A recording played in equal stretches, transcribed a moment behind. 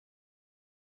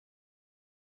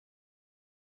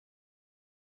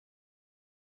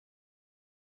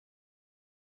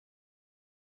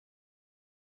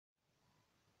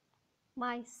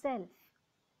myself.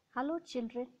 Hello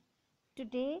children,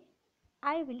 today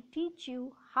I will teach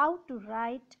you how to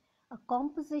write a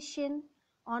composition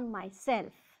on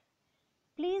myself.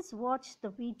 Please watch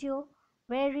the video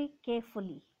very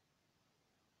carefully.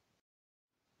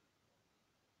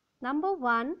 Number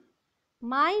 1,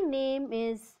 my name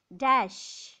is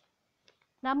dash.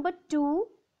 Number 2,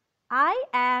 I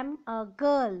am a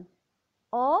girl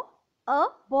or a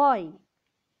boy.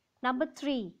 Number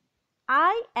 3,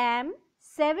 I am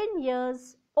 7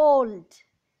 years old.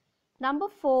 Number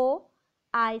 4,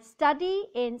 I study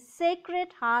in Sacred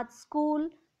Heart School,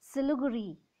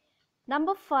 Siliguri.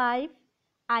 Number 5,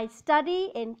 I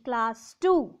study in class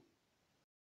 2.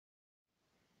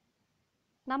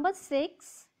 Number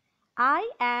 6, I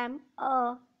am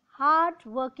a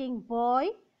hard-working boy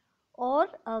or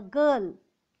a girl.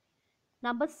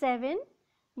 Number 7,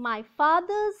 my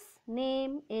father's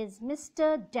name is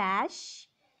Mr. Dash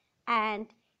and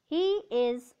he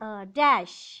is a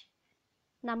dash.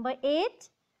 Number 8,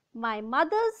 my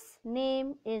mother's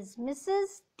name is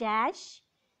Mrs. Dash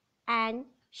and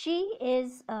she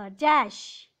is a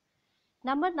dash.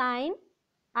 Number 9,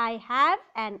 I have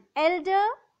an elder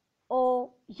or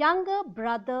younger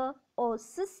brother or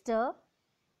sister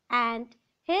and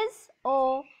his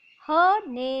or her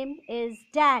name is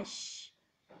dash.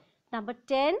 Number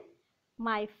 10,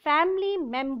 my family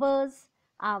members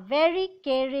are very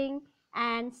caring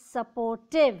and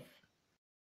supportive.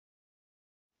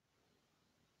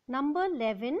 Number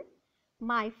 11,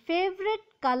 my favorite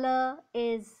color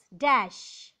is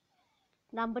dash.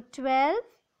 Number 12,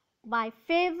 my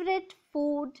favorite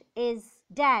food is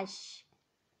dash.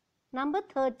 Number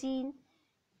 13,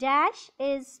 dash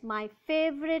is my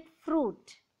favorite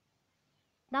fruit.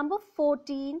 Number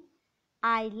 14,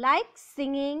 I like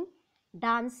singing,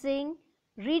 dancing,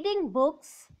 reading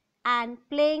books and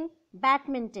playing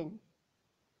badminton.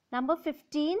 Number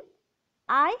 15,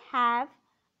 I have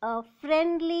a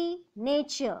friendly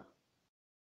nature.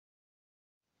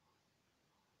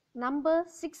 Number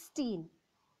 16,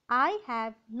 I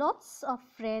have lots of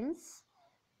friends,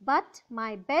 but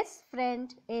my best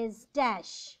friend is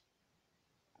dash.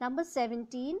 Number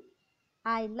 17,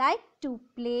 I like to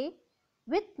play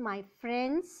with my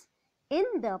friends in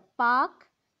the park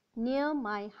near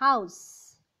my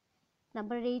house.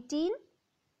 Number 18,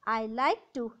 I like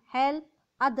to help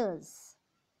others.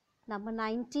 Number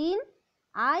 19,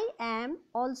 I am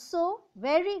also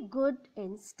very good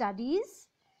in studies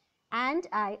and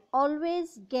I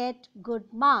always get good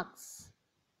marks.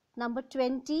 Number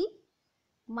 20,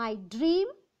 my dream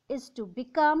is to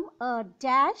become a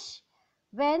dash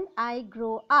when I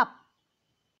grow up.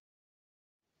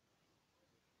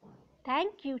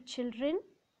 Thank you children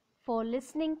for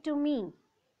listening to me.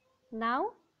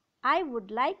 Now I would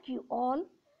like you all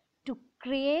to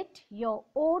create your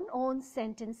own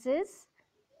sentences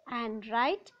and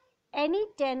write any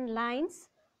 10 lines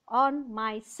on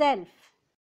myself.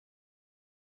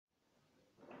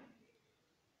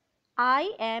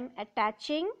 I am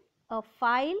attaching a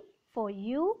file for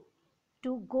you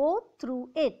to go through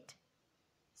it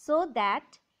so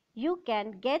that you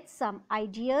can get some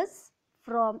ideas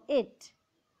from it.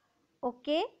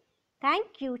 Okay,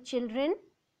 thank you children,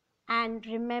 and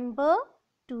remember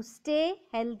to stay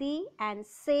healthy and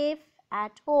safe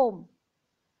at home.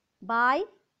 Bye.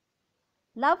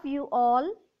 Love you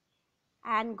all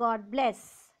and God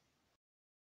bless.